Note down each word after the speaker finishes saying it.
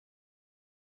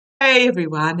Hey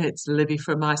everyone, it's Libby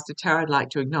from maighstirtarot. I'd like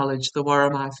to acknowledge the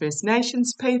Worimi First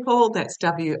Nations people, that's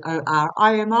Worimi,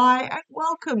 and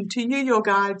welcome to you, your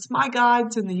guides, my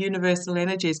guides, and the universal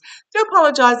energies. Do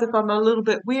apologise if I'm a little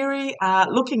bit weary,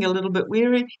 looking a little bit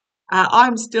weary.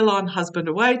 I'm still on husband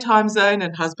away time zone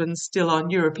and husband's still on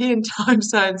European time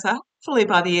zone, so hopefully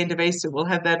by the end of Easter we'll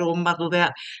have that all muddled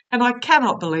out. And I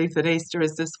cannot believe that Easter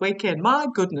is this weekend. My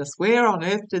goodness, where on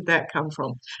earth did that come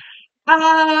from?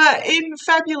 In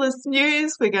fabulous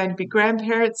news, we're going to be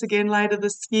grandparents again later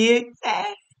this year.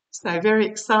 Yeah, so very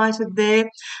excited there.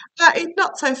 In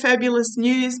not so fabulous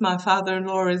news, my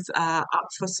father-in-law is up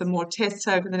for some more tests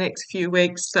over the next few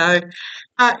weeks. So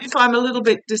if I'm a little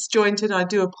bit disjointed, I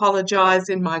do apologise.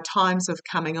 In my times of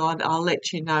coming on, I'll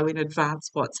let you know in advance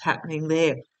what's happening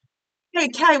there.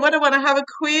 Okay, what I want to have a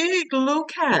quick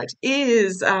look at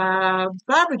is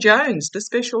Barbara Jones, the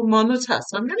special monitor.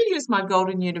 So I'm going to use my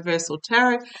Golden Universal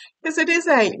Tarot because it is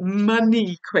a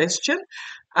money question.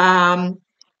 So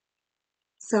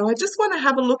I just want to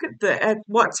have a look at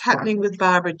what's happening with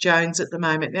Barbara Jones at the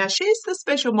moment. Now, she's the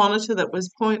special monitor that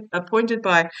was appointed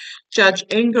by Judge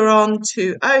Engeron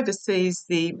to oversee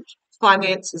the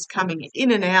finances coming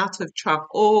in and out of Trump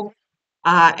Org.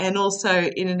 And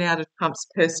also in and out of Trump's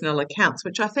personal accounts,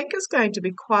 which I think is going to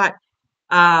be quite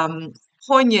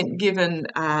poignant given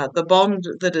the bond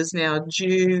that is now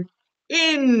due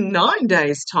in 9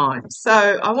 days' time. So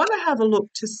I want to have a look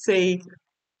to see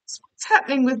what's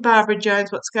happening with Barbara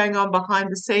Jones, what's going on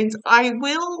behind the scenes. I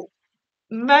will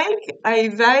make a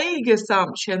vague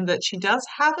assumption that she does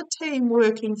have a team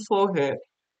working for her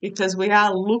because we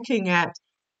are looking at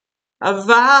a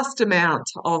vast amount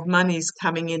of money's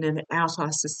coming in and out, I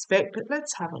suspect, but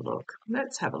let's have a look.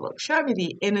 Let's have a look. Show me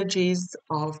the energies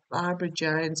of Barbara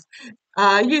Jones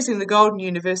using the Golden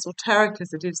Universal Tarot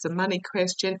because it is a money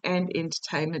question and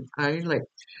entertainment only.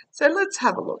 So let's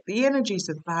have a look. The energies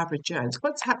of Barbara Jones.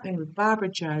 What's happening with Barbara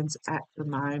Jones at the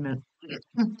moment?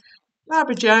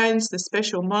 Barbara Jones, the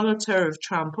special monitor of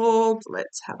Trump Org.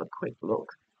 Let's have a quick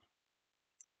look.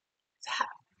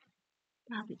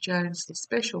 Barbara Jones, the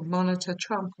special monitor,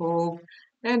 Trump Org,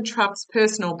 and Trump's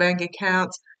personal bank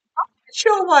accounts. I'm not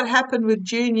sure what happened with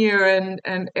Junior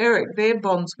and Eric. Their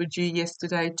bonds were due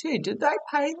yesterday too. Did they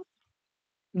pay them?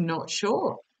 Not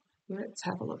sure. Let's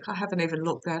have a look. I haven't even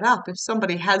looked that up. If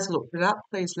somebody has looked it up,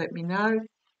 please let me know.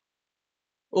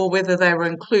 Or whether they were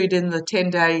included in the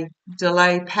 10-day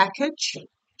delay package.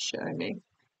 Show me.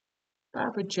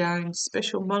 Barbara Jones,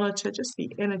 special monitor, just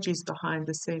the energies behind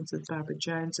the scenes of Barbara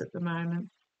Jones at the moment.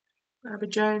 Barbara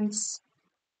Jones,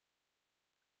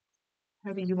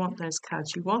 how do you want those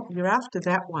cards? You're after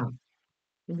that one.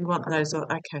 And you want those,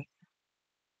 okay.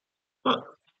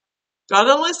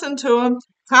 Gotta listen to them.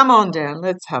 Come on down,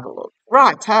 let's have a look.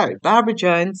 Righto, Barbara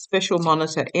Jones, special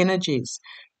monitor, energies.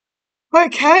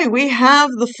 Okay, we have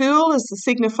the Fool as the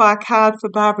signifier card for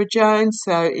Barbara Jones.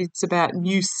 So it's about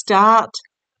new start,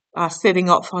 setting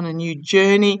off on a new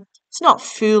journey. It's not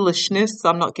foolishness.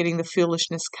 I'm not getting the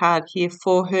foolishness card here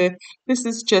for her. This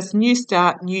is just new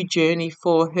start, new journey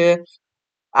for her.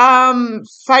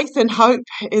 Faith and hope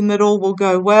in that all will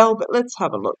go well, but let's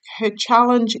have a look. Her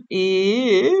challenge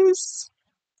is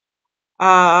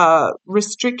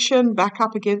restriction, back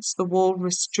up against the wall,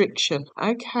 restriction.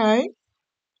 Okay.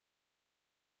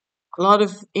 A lot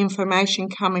of information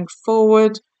coming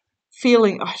forward.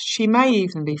 She may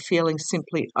even be feeling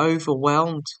simply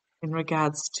overwhelmed in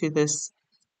regards to this.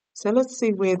 So let's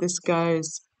see where this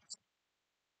goes.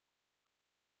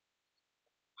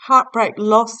 Heartbreak,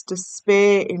 loss,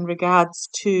 despair in regards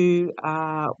to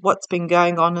what's been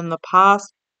going on in the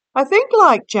past. I think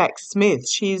like Jack Smith,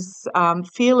 she's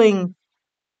feeling,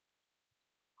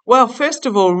 well, first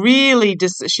of all,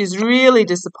 she's really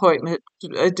disappointed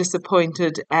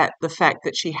at the fact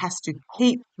that she has to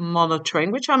keep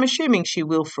monitoring, which I'm assuming she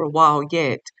will for a while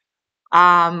yet,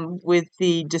 with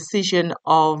the decision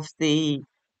of the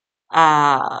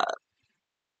uh,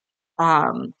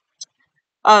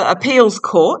 appeals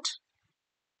court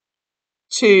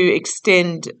to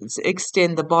extend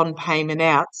the bond payment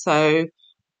out. So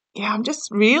yeah, I'm just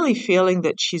really feeling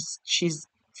that she's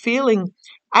feeling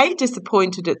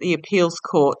disappointed at the appeals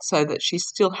court, so that she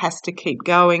still has to keep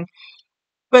going,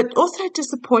 but also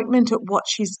disappointment at what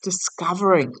she's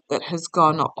discovering that has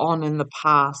gone on in the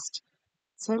past.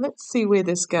 So let's see where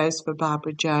this goes for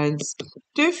Barbara Jones.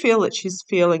 Do feel that she's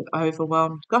feeling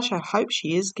overwhelmed. Gosh, I hope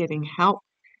she is getting help.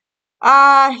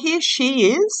 Here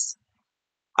she is.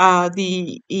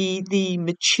 The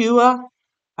mature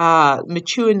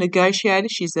negotiator.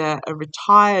 She's a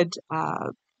retired,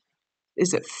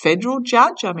 is it federal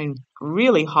judge? I mean,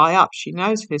 really high up. She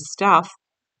knows her stuff.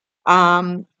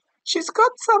 She's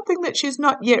got something that she's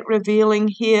not yet revealing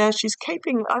here. She's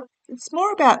keeping, it's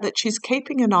more about that she's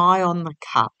keeping an eye on the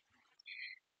cup,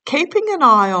 keeping an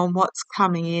eye on what's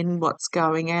coming in, what's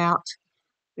going out,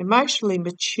 emotionally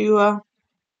mature.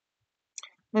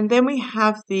 And then we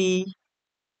have the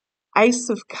Ace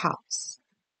of Cups,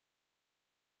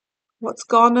 what's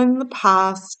gone in the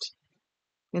past,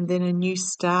 and then a new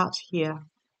start here.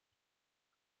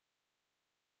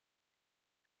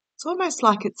 It's almost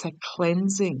like it's a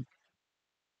cleansing.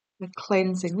 The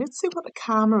cleansing. Let's see what the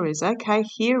karma is. Okay,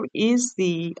 here is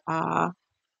the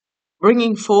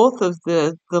bringing forth of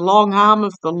the long arm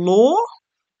of the law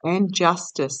and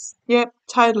justice. Yep,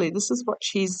 totally. This is what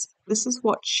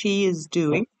she is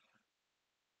doing.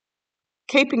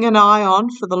 Keeping an eye on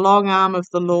for the long arm of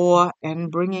the law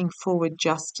and bringing forward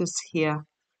justice here.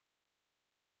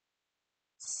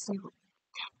 So,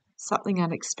 something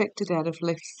unexpected out of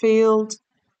left field.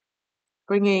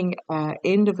 Bringing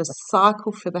end of a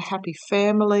cycle for the happy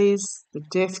families, the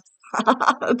death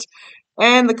card,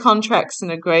 and the contracts and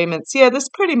agreements. Yeah, this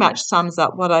pretty much sums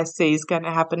up what I see is going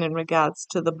to happen in regards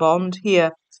to the bond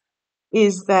here,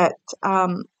 is that,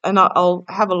 and I'll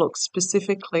have a look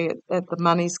specifically at the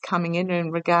monies coming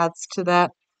in regards to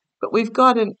that, but we've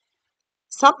got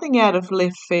something out of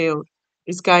left field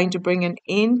is going to bring an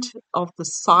end of the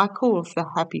cycle of the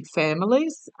happy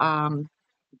families.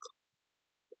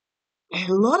 A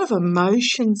lot of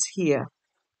emotions here,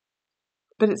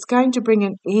 but it's going to bring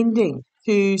an ending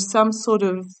to some sort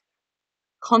of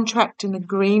contract and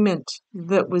agreement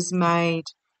that was made.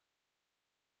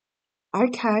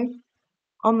 Okay,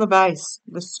 on the base,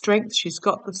 the strength, she's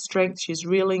got the strength, she's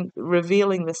revealing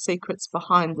the secrets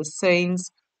behind the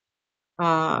scenes,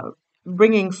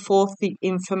 bringing forth the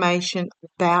information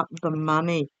about the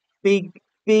money, big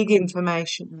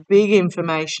information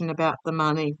about the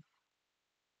money,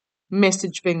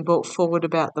 message being brought forward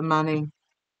about the money.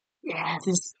 Yeah,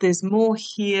 there's more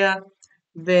here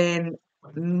than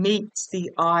meets the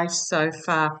eye so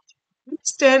far.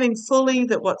 Understanding fully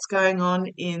that what's going on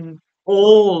in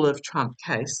all of Trump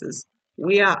cases,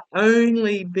 we are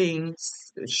only being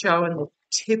shown the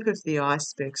tip of the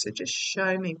iceberg. So just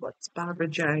show me what's Barbara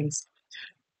Jones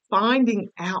finding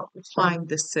out behind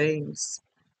the scenes.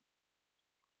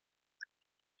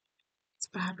 It's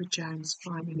Barbara Jones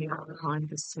finding out behind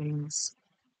the scenes.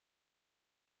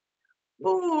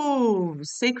 Ooh,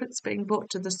 secrets being brought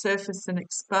to the surface and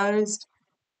exposed.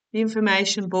 The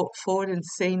information brought forward and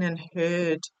seen and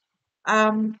heard.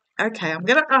 Okay, I'm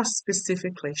going to ask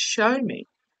specifically, show me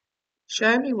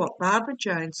what Barbara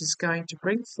Jones is going to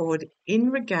bring forward in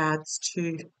regards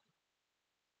to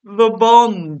the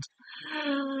bond.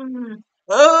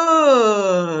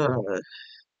 Oh,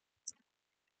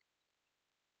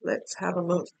 let's have a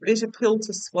look. Bitter pill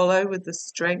to swallow with the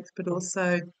strength, but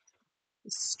also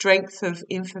the strength of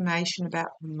information about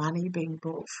money being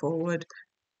brought forward.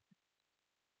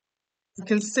 You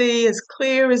can see as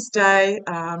clear as day.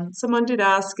 Someone did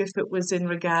ask if it was in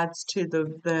regards to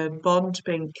the bond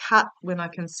being cut, when I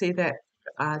can see that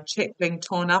check being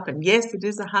torn up. And yes, it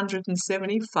is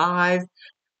 $175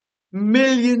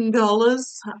 million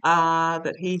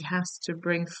that he has to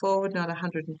bring forward, not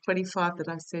 125 that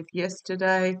I said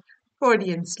yesterday.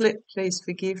 Freudian slip, please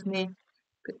forgive me.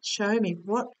 But show me,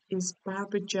 what is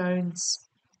Barbara Jones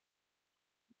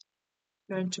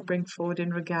going to bring forward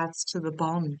in regards to the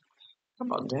bond?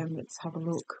 Come on down, let's have a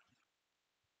look.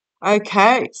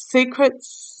 Okay,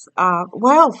 secrets.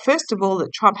 Well, first of all,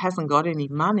 that Trump hasn't got any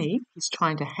money. He's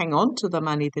trying to hang on to the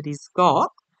money that he's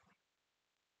got.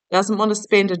 Doesn't want to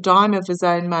spend a dime of his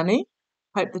own money.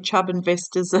 Hope the Chubb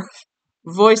investors have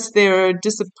voiced their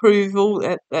disapproval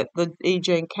at the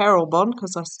E.G. and Carroll bond,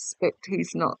 because I suspect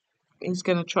he's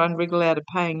going to try and wriggle out of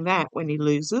paying that when he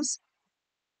loses.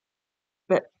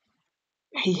 But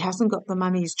he hasn't got the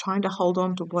money. He's trying to hold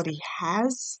on to what he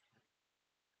has.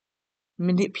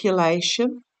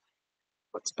 Manipulation.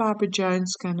 What's Barbara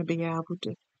Jones going to be able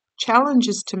to? Challenge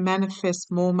is to manifest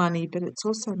more money, but it's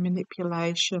also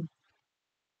manipulation.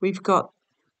 We've got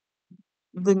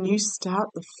the new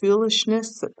start, the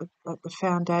foolishness at the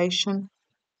foundation.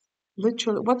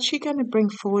 Literally, what's she going to bring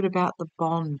forward about the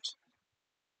bond?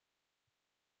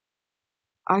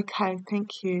 Okay,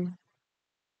 thank you.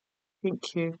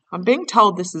 Thank you. I'm being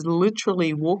told this is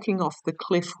literally walking off the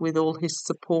cliff with all his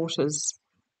supporters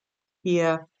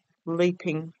here,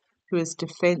 leaping to his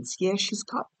defense. Yeah, she's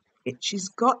got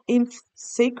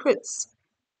secrets,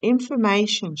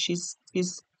 information. She's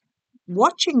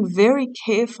watching very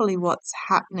carefully what's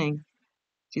happening.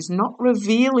 She's not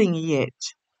revealing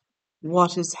yet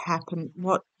what is happening.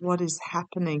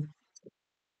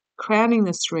 Crowning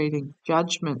this reading,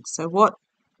 judgment. So what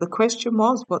the question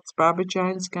was, what's Barbara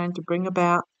Jones going to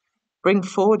bring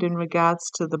forward in regards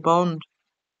to the bond?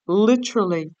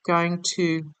 Literally going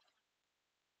to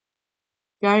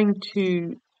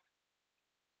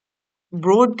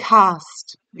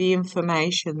broadcast the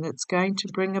information that's going to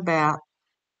bring about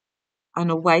an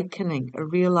awakening, a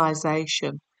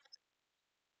realization.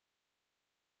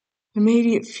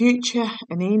 Immediate future,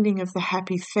 an ending of the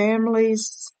happy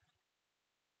families.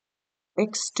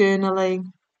 Externally,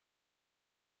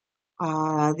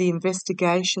 the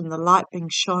investigation, the light being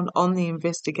shone on the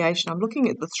investigation. I'm looking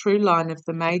at the through line of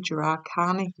the major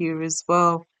arcana here as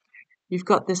well. You've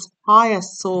got this higher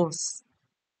source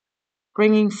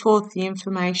bringing forth the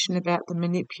information about the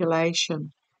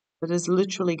manipulation that is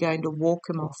literally going to walk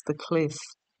him off the cliff.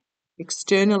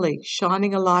 Externally,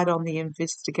 shining a light on the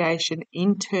investigation.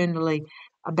 Internally,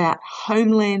 about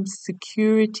homeland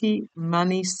security,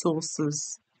 money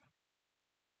sources.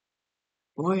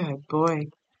 Boy, oh boy.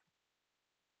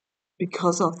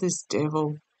 Because of this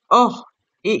devil. Oh,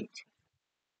 ick.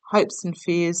 Hopes and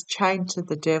fears chained to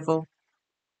the devil.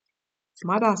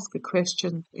 Might ask a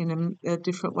question in a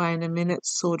different way in a minute.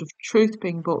 Sword of truth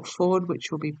being brought forward,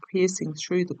 which will be piercing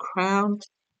through the crown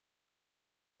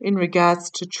in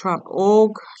regards to Trump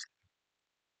org,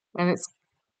 and it's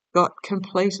got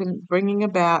complete and bringing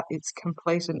about its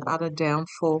complete and utter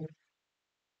downfall.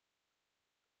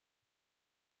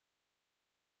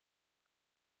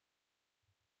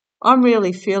 I'm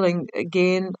really feeling,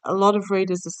 again, a lot of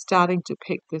readers are starting to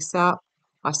pick this up.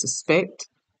 I suspect,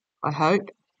 I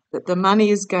hope, that the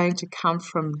money is going to come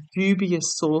from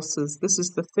dubious sources. This is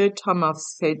the third time I've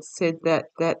said that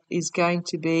that is going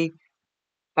to be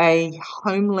a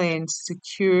homeland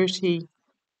security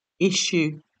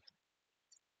issue.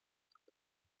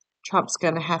 Trump's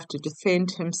going to have to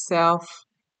defend himself.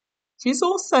 He's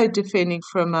also defending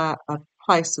from a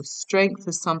place of strength,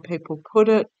 as some people put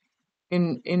it,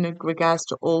 in regards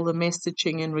to all the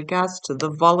messaging, in regards to the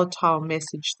volatile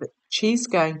message that she's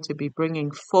going to be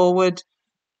bringing forward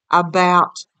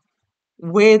about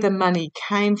where the money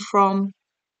came from,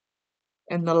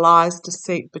 and the lies,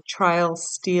 deceit, betrayal,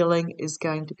 stealing is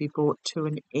going to be brought to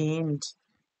an end.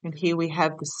 And here we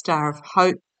have the Star of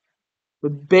Hope, the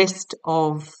best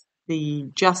of the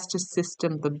justice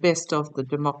system, the best of the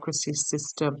democracy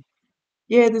system.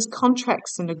 Yeah, there's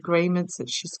contracts and agreements that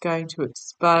she's going to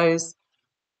expose,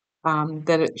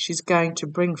 she's going to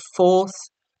bring forth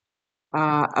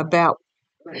about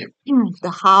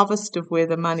the harvest of where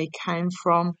the money came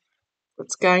from.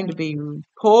 It's going to be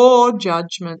poor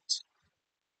judgment,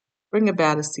 bring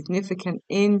about a significant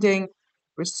ending,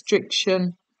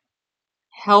 restriction,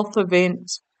 health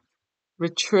event,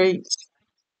 retreat.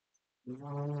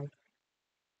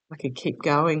 I could keep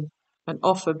going. An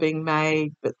offer being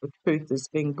made, but the truth is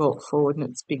being brought forward in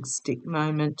its big stick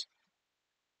moment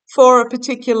for a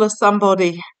particular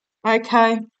somebody.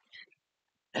 Okay.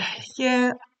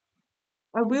 Yeah,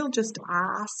 I will just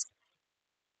ask.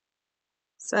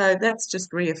 So that's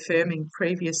just reaffirming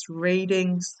previous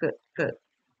readings that the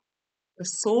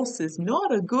source is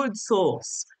not a good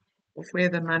source of where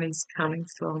the money's coming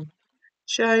from.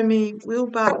 Show me, will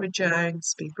Barbara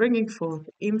Jones be bringing forth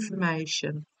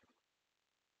information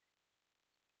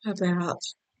about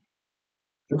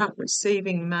Trump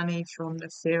receiving money from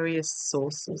nefarious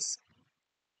sources?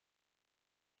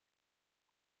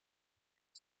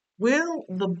 Will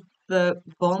the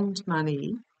bond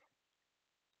money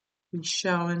be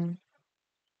shown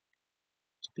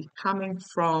to be coming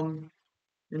from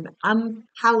an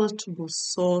unpalatable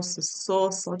source, a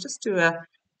source? I'll just do a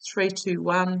 3, 2,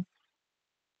 1.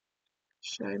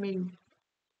 Show me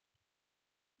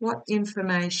what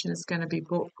information is going to be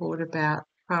brought forward about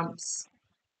Trump's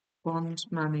bond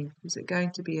money. Is it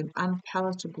going to be an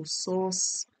unpalatable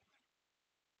source?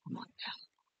 Come on now.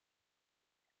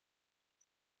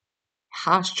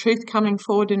 Harsh truth coming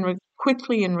forward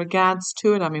quickly in regards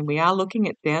to it. I mean, we are looking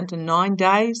at down to 9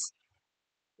 days.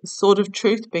 The sort of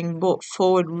truth being brought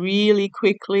forward really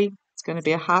quickly. It's going to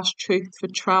be a harsh truth for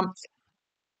Trump.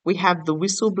 We have the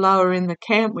whistleblower in the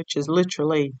camp, which is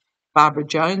literally Barbara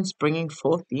Jones bringing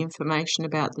forth the information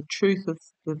about the truth of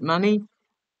the money.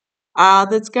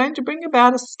 That's going to bring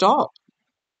about a stop,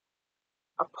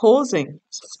 a pausing,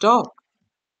 stop.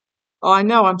 Oh, I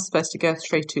know I'm supposed to go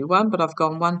 3, 2, 1, but I've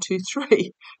gone 1, 2,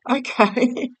 3.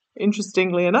 Okay,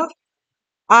 interestingly enough.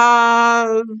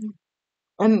 An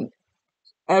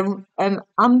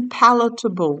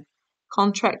unpalatable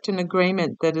contract and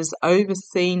agreement that is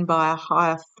overseen by a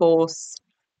higher force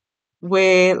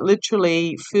where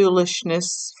literally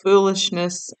foolishness,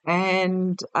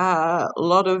 and a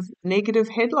lot of negative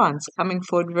headlines coming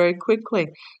forward very quickly.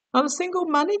 Not a single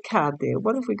money card there.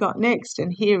 What have we got next?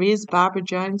 And here is Barbara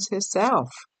Jones herself.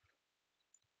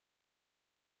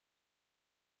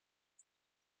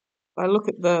 If I look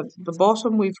at the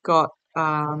bottom, we've got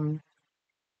trying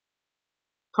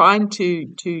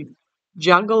to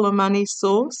juggle a money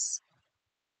source,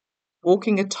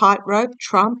 walking a tightrope.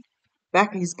 Trump,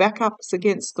 his back up's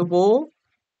against the wall.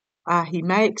 He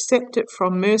may accept it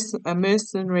from a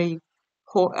mercenary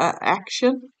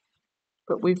action,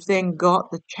 but we've then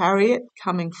got the Chariot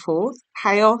coming forth,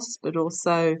 chaos, but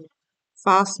also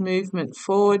fast movement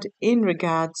forward in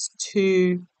regards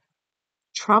to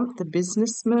Trump, the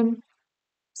businessman.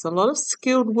 There's a lot of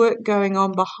skilled work going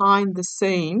on behind the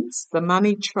scenes, the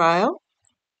money trail.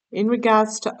 In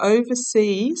regards to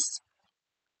overseas,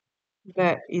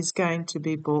 that is going to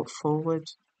be brought forward.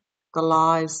 The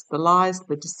lies,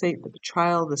 the deceit, the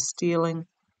betrayal, the stealing.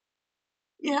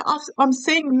 Yeah, I'm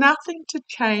seeing nothing to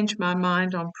change my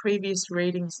mind on previous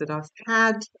readings that I've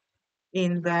had,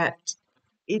 in that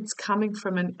it's coming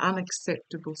from an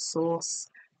unacceptable source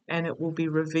and it will be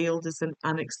revealed as an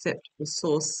unacceptable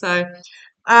source. So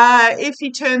if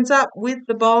he turns up with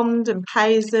the bond and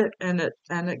pays it, and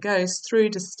it goes through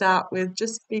to start with,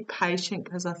 just be patient,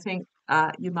 because I think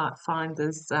you might find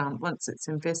there's once it's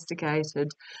investigated,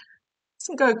 it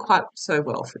doesn't go quite so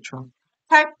well for Trump.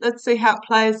 Okay, let's see how it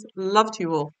plays. Love to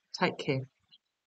you all. Take care.